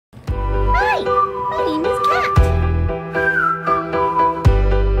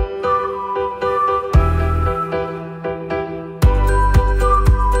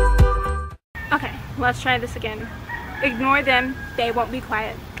let's try this again. Ignore them, they won't be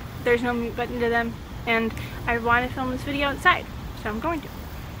quiet. There's no mute button to them, and I want to film this video outside, so I'm going to.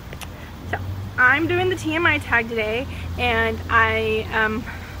 So, I'm doing the TMI tag today, and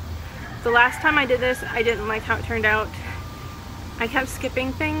the last time I did this, I didn't like how it turned out. I kept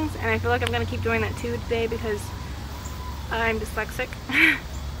skipping things, and I feel like I'm going to keep doing that too today because I'm dyslexic,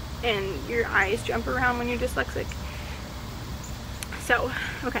 and your eyes jump around when you're dyslexic. So,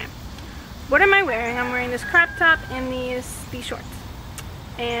 okay. What am I wearing? I'm wearing this crop top and these shorts.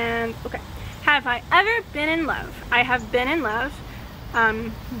 And, okay. Have I ever been in love? I have been in love.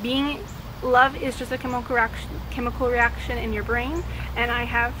 Love is just a chemical reaction in your brain, and I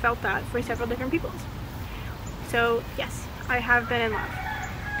have felt that for several different people. So, yes, I have been in love.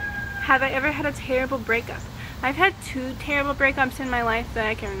 Have I ever had a terrible breakup? I've had 2 terrible breakups in my life that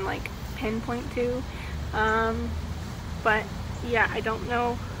I can, like, pinpoint to. But, yeah, I don't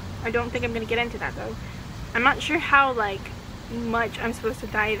know. I don't think I'm going to get into that, though. I'm not sure how, like, much I'm supposed to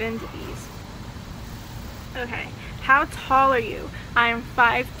dive into these. Okay. How tall are you? I'm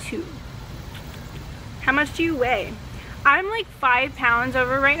 5'2". How much do you weigh? I'm like 5 pounds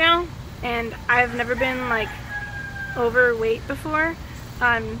over right now, and I've never been like overweight before.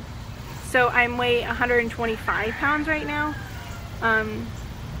 So I'm weigh 125 pounds right now.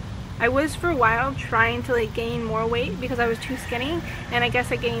 I was for a while trying to like gain more weight because I was too skinny, and I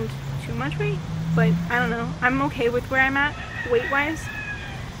guess I gained too much weight, but I don't know. I'm okay with where I'm at weight wise.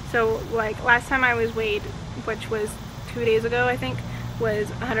 So like last time I was weighed, which was 2 days ago I think, was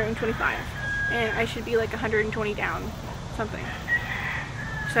 125. And I should be like 120 down, something.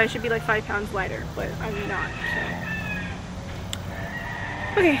 So I should be like 5 pounds lighter, but I'm not, so.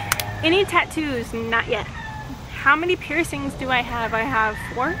 Okay, any tattoos? Not yet. How many piercings do I have? I have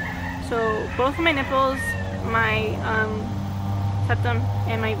 4. So both of my nipples, my septum,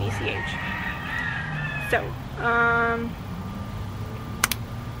 and my VCH. So,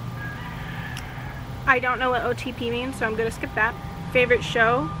 I don't know what OTP means, so I'm gonna skip that. Favorite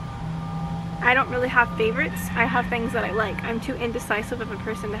show? I don't really have favorites. I have things that I like. I'm too indecisive of a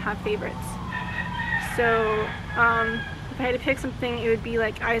person to have favorites. So, if I had to pick something, it would be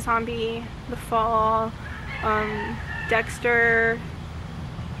like iZombie, The Fall, Dexter,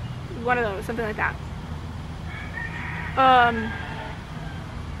 one of those, something like that.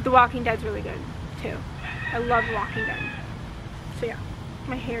 The Walking Dead's really good, too. I love The Walking Dead. So yeah,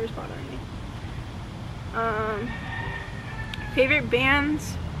 my hair is bothering me. Favorite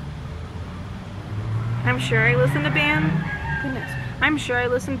bands? I'm sure I listen to bands. Goodness. I'm sure I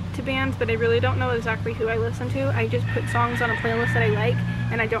listen to bands, but I really don't know exactly who I listen to. I just put songs on a playlist that I like,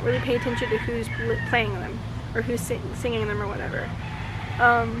 and I don't really pay attention to who's playing them, or who's singing them, or whatever.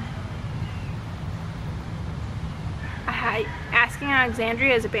 Asking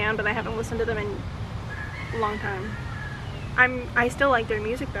Alexandria is a band, but I haven't listened to them in a long time. I still like their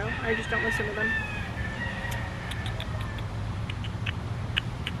music, though. I just don't listen to them.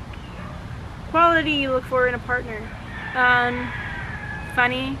 Quality you look for in a partner.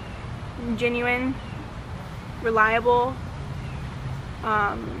 Funny, genuine, reliable,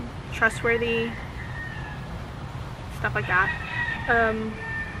 trustworthy, stuff like that.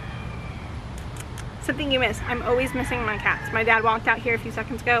 Something you miss. I'm always missing my cats. My dad walked out here a few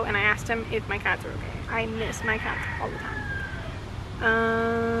seconds ago, and I asked him if my cats are okay. I miss my cats all the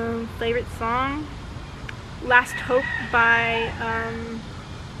time. Favorite song? Last Hope by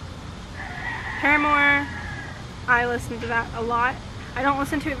Paramore. I listen to that a lot. I don't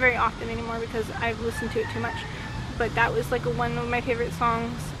listen to it very often anymore because I've listened to it too much, but that was like one of my favorite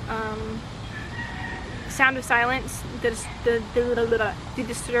songs. Sound of Silence, the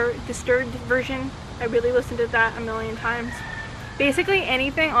disturbed version, I really listened to that a million times. Basically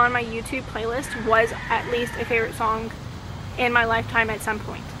anything on my YouTube playlist was at least a favorite song in my lifetime at some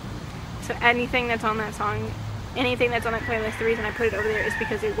point. So anything that's on that song, anything that's on that playlist, the reason I put it over there is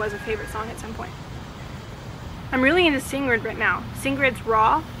because it was a favorite song at some point. I'm really into Singrid right now. Singrid's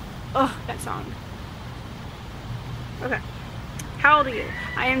Raw. Ugh, that song. Okay. How old are you?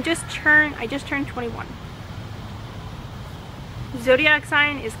 I just turned 21. Zodiac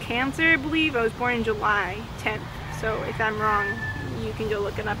sign is Cancer, I believe. I was born in July 10th. So if I'm wrong, you can go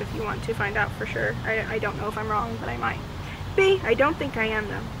look it up if you want to find out for sure. I don't know if I'm wrong, but I might be. I don't think I am,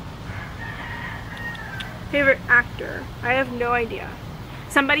 though. Favorite actor? I have no idea.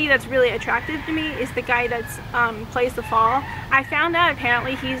 Somebody that's really attractive to me is the guy that's plays The Fall. I found out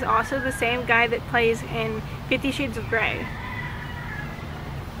apparently he's also the same guy that plays in 50 Shades of Grey.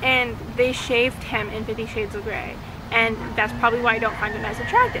 And they shaved him in 50 Shades of Grey. And that's probably why I don't find him as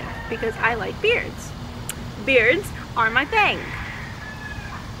attractive, because I like beards. Beards are my thing.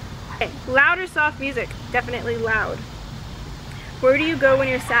 Okay, loud or soft music? Definitely loud. Where do you go when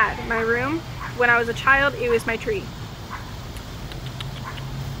you're sad? My room. When I was a child, it was my tree.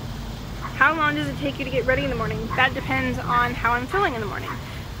 How long does it take you to get ready in the morning? That depends on how I'm feeling in the morning.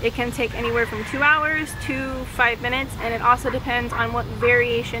 It can take anywhere from 2 hours to 5 minutes, and it also depends on what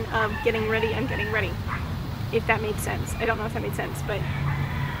variation of getting ready I'm getting ready. If that made sense. I don't know if that made sense, but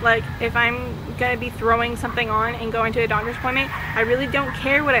like if I'm gonna be throwing something on and going to a doctor's appointment, I really don't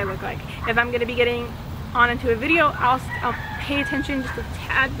care what I look like. If I'm gonna be getting on into a video, I'll pay attention just a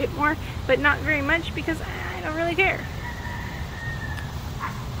tad bit more, but not very much because I don't really care.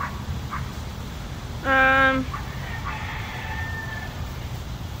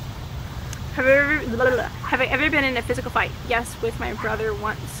 Have I ever been in a physical fight? Yes, with my brother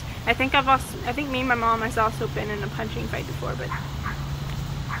once. I think me and my mom has also been in a punching fight before, but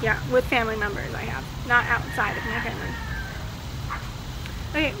yeah, with family members I have, not outside of my family.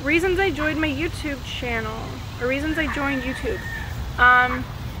 Okay, reasons I joined my YouTube channel, or reasons I joined YouTube.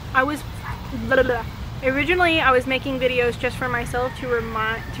 Originally I was making videos just for myself to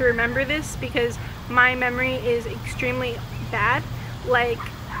remember this, because my memory is extremely bad. Like,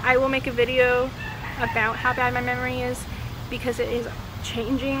 I will make a video about how bad my memory is because it is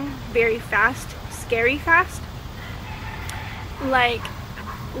changing very fast, scary fast. Like,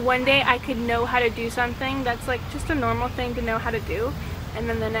 one day I could know how to do something that's like just a normal thing to know how to do, and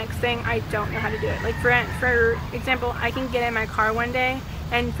then the next thing I don't know how to do it. Like for example, I can get in my car one day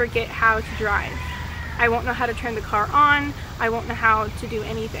and forget how to drive. I won't know how to turn the car on. I won't know how to do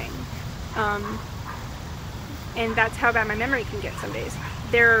anything. And that's how bad my memory can get some days.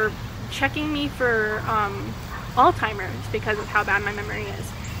 They're checking me for Alzheimer's because of how bad my memory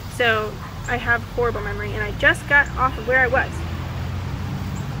is. So I have horrible memory, and I just got off of where I was.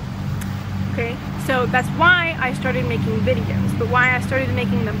 Okay, so that's why I started making videos, but why I started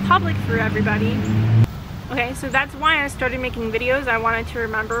making them public for everybody. Okay, so that's why I started making videos. I wanted to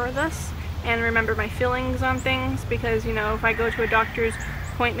remember this and remember my feelings on things, because, you know, if I go to a doctor's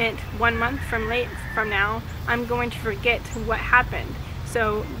appointment 1 month from now, I'm going to forget what happened.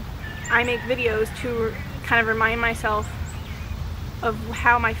 So I make videos to kind of remind myself of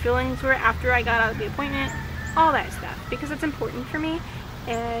how my feelings were after I got out of the appointment, all that stuff, because it's important for me.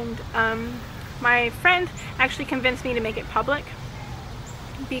 And my friend actually convinced me to make it public,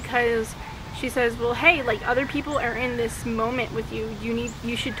 because she says, well, hey, like, other people are in this moment with you,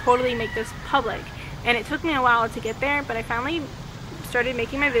 you should totally make this public. And it took me a while to get there, but I finally started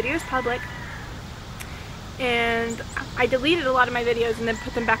making my videos public, and I deleted a lot of my videos and then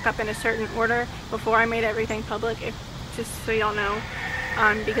put them back up in a certain order before I made everything public, just so y'all know,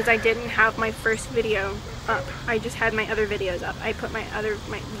 because I didn't have my first video up. I just had my other videos up. I put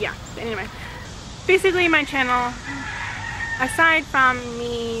yeah, anyway. Basically, my channel, aside from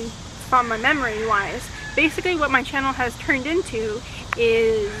my memory wise, basically what my channel has turned into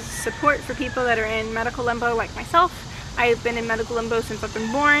is support for people that are in medical limbo like myself. I've been in medical limbo since I've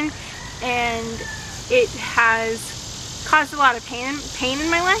been born, and it has caused a lot of pain in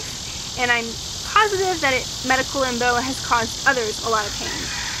my life, and I'm positive that medical limbo has caused others a lot of pain.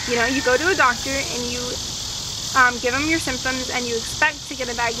 You know, you go to a doctor and you give them your symptoms and you expect to get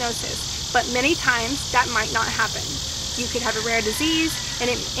a diagnosis, but many times that might not happen. You could have a rare disease,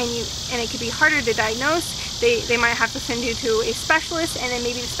 and it could be harder to diagnose. They might have to send you to a specialist, and then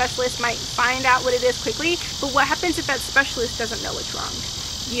maybe the specialist might find out what it is quickly, but what happens if that specialist doesn't know what's wrong?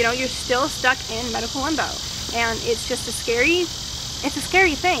 You know, you're still stuck in medical limbo, and it's just a scary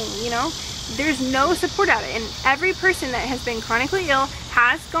thing, you know? There's no support at it, and every person that has been chronically ill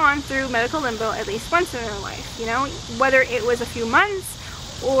has gone through medical limbo at least once in their life, you know? Whether it was a few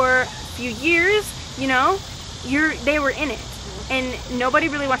months or a few years, you know, they were in it, and nobody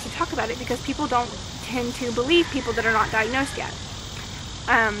really wants to talk about it because people don't tend to believe people that are not diagnosed yet.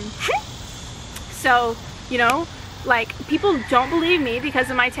 So, you know, like, people don't believe me because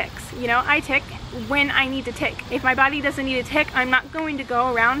of my tics. You know, I tick when I need to tick. If my body doesn't need a tick, I'm not going to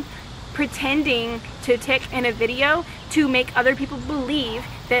go around pretending to tick in a video to make other people believe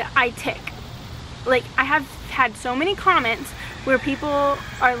that I tick. Like, I have had so many comments where people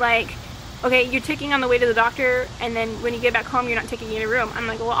are like, okay, you're ticking on the way to the doctor, and then when you get back home, you're not ticking in your room. I'm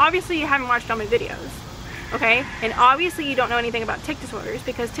like, well, obviously you haven't watched all my videos, okay? And obviously you don't know anything about tic disorders,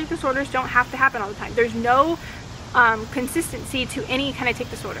 because tic disorders don't have to happen all the time. There's no consistency to any kind of tic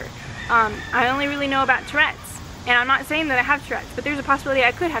disorder. I only really know about Tourette's, and I'm not saying that I have Tourette's, but there's a possibility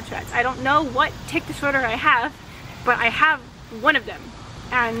I could have Tourette's. I don't know what tic disorder I have, but I have one of them.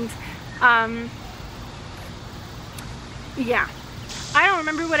 And yeah, I don't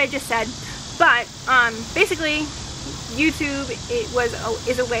remember what I just said, but basically YouTube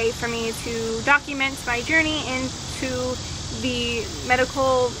is a way for me to document my journey into the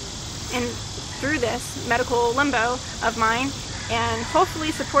medical and through this medical limbo of mine, and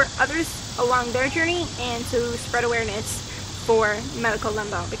hopefully support others along their journey and to spread awareness for medical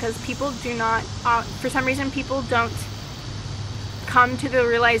limbo, because people do not, for some reason, people don't come to the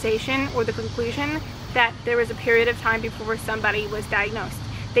realization or the conclusion that there was a period of time before somebody was diagnosed.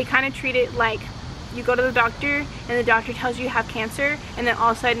 They kind of treat it like you go to the doctor and the doctor tells you have cancer, and then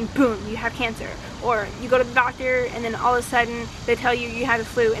all of a sudden, boom, you have cancer. Or you go to the doctor and then all of a sudden they tell you you have the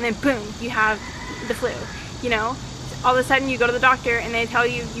flu, and then boom, you have the flu. You know, all of a sudden you go to the doctor and they tell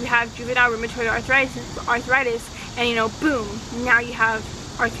you you have juvenile rheumatoid arthritis, and you know, boom, now you have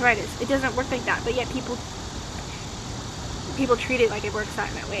arthritis. It doesn't work like that, but yet people treat it like it works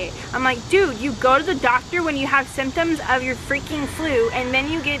out that way. I'm like, dude, you go to the doctor when you have symptoms of your freaking flu, and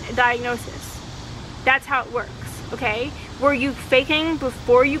then you get a diagnosis. That's how it works, okay? Were you faking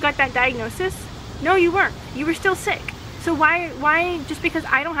before you got that diagnosis? No, you weren't. You were still sick. So why, just because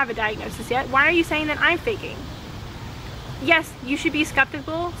I don't have a diagnosis yet, why are you saying that I'm faking? Yes, you should be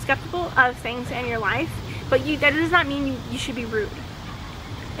skeptical of things in your life, but that does not mean you should be rude.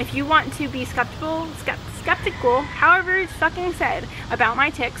 If you want to be skeptical, however it's fucking said, about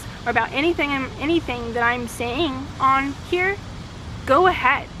my tics or about anything that I'm saying on here, go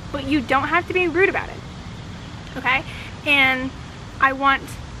ahead. But you don't have to be rude about it, okay? And I want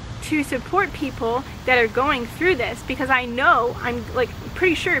to support people that are going through this, because I know, I'm like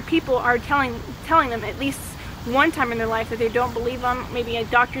pretty sure people are telling them at least one time in their life that they don't believe them. Maybe a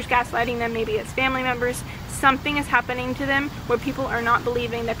doctor's gaslighting them, maybe it's family members. Something is happening to them where people are not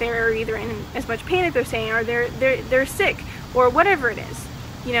believing that they're either in as much pain as they're saying, or they're sick, or whatever it is.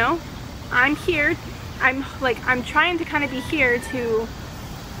 You know, I'm here. I'm trying to kind of be here to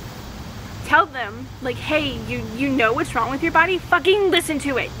tell them, like, hey, you know what's wrong with your body? Fucking listen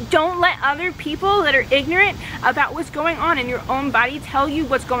to it. Don't let other people that are ignorant about what's going on in your own body tell you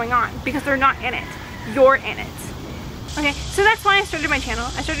what's going on, because they're not in it. You're in it. Okay, so that's why I started my channel.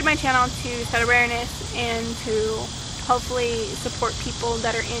 I started my channel to spread awareness and to hopefully support people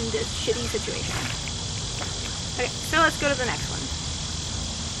that are in this shitty situation. Okay, so let's go to the next one.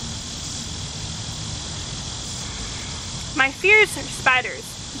 My fears are spiders.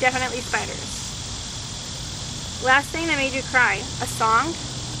 Definitely spiders. Last thing that made you cry. A song.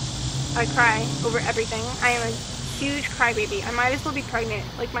 I cry over everything. I am a huge crybaby. I might as well be pregnant.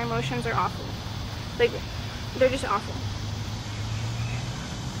 Like, my emotions are awful. Like, they're just awful.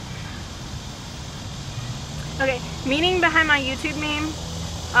 Okay, meaning behind my YouTube name.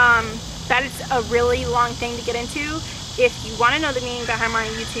 That is a really long thing to get into. If you want to know the meaning behind my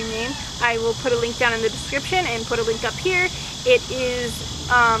YouTube name, I will put a link down in the description and put a link up here. It is,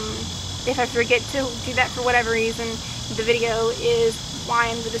 if I forget to do that for whatever reason, the video is why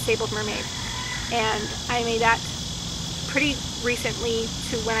I'm the disabled mermaid. And I made that pretty recently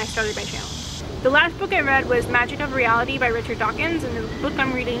to when I started my channel. The last book I read was Magic of Reality by Richard Dawkins, and the book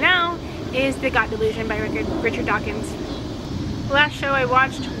I'm reading now is The God Delusion by Richard Dawkins. The last show I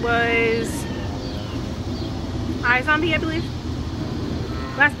watched was iZombie, I believe.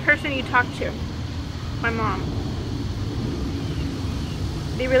 Last person you talked to. My mom.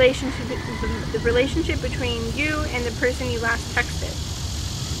 The relationship between you and the person you last texted.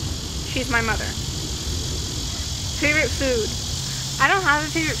 She's my mother. Favorite food. I don't have a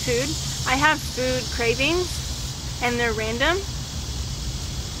favorite food. I have food cravings, and they're random.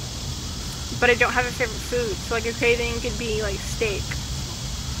 But I don't have a favorite food. So like a craving could be like steak.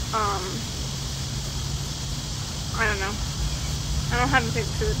 I don't know. I don't have a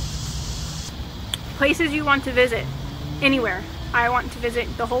favorite food. Places you want to visit. Anywhere. I want to visit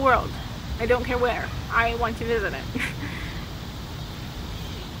the whole world. I don't care where. I want to visit it.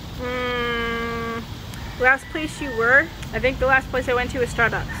 Last place you were? I think the last place I went to was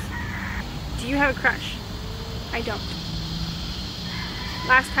Starbucks. Do you have a crush? I don't.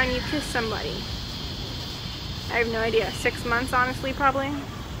 Last time you kissed somebody? I have no idea. 6 months, honestly, probably.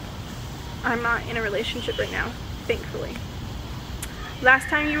 I'm not in a relationship right now, thankfully. Last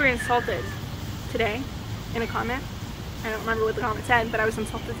time you were insulted? Today, in a comment. I don't remember what the comment said, but I was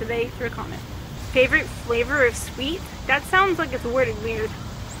insulted today through a comment. Favorite flavor of sweet? That sounds like it's worded weird.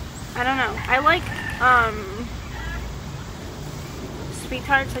 I don't know. I like sweet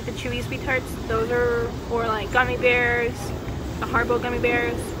tarts, like the chewy sweet tarts. Those are, or like gummy bears, the Haribo gummy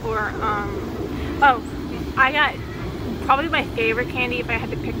bears, or oh, I got probably my favorite candy if I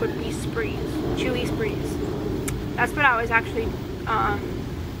had to pick would be Sprees, chewy Sprees. That's what I was actually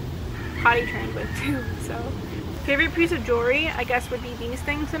potty trained with too. So favorite piece of jewelry, I guess, would be these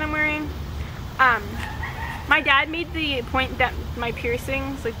things that I'm wearing. My dad made the point that my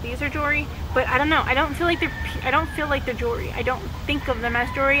piercings, like these, are jewelry, but I don't know. I don't feel like they're jewelry. I don't think of them as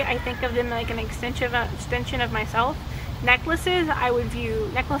jewelry. I think of them like an extension of myself. Necklaces,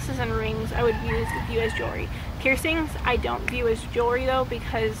 necklaces and rings I would view as jewelry. Piercings, I don't view as jewelry though,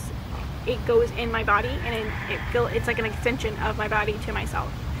 because it goes in my body and it's like an extension of my body to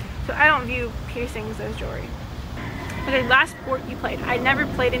myself. So I don't view piercings as jewelry. Okay, last sport you played. I never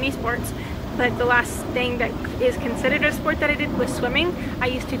played any sports, but the last thing that is considered a sport that I did was swimming. I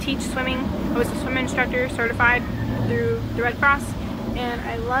used to teach swimming. I was a swim instructor certified through the Red Cross, and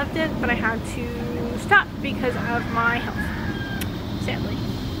I loved it, but I had to stop because of my health, sadly.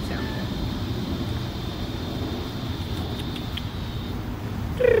 So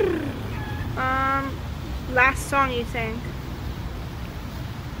last song you sang,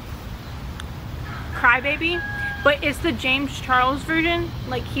 Crybaby, but it's the James Charles version.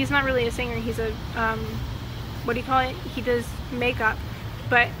 Like, he's not really a singer, he's a what do you call it, he does makeup,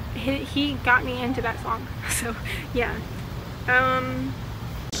 but he got me into that song. So yeah.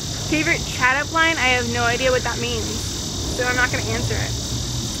 Favorite chat up line, I have no idea what that means, so I'm not gonna answer it.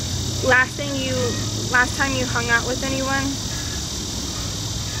 Last time you hung out with anyone?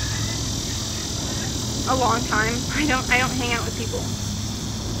 A long time. I don't hang out with people.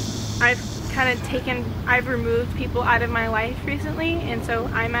 I've removed people out of my life recently, and so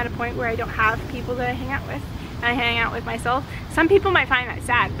I'm at a point where I don't have people that I hang out with. I hang out with myself. Some people might find that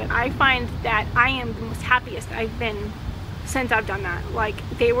sad, but I find that I am the most happiest I've been since I've done that. Like,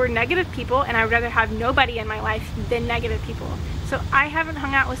 they were negative people, and I would rather have nobody in my life than negative people. So I haven't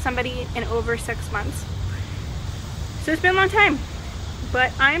hung out with somebody in over 6 months. So it's been a long time,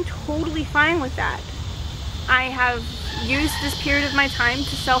 but I'm totally fine with that. I have used this period of my time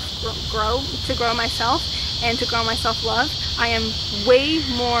to grow myself and to grow my self-love. I am way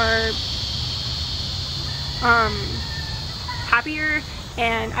more happier,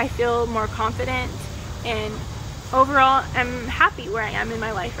 and I feel more confident, and overall I'm happy where I am in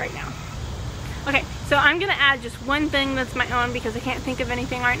my life right now. Okay, so I'm gonna add just one thing that's my own, because I can't think of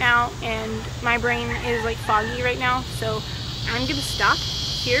anything right now and my brain is like foggy right now, so I'm gonna stop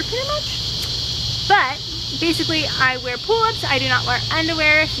here pretty much. But basically, I wear pull-ups, I do not wear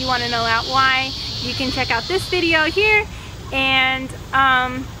underwear. If you want to know out why, you can check out this video here, and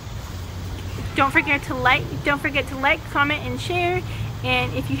don't forget to like, comment, and share.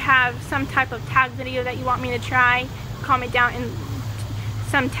 And if you have some type of tag video that you want me to try, comment down, in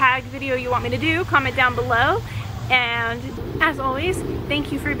some tag video you want me to do, comment down below. And as always,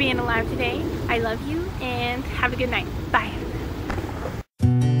 thank you for being alive today. I love you, and have a good night. Bye.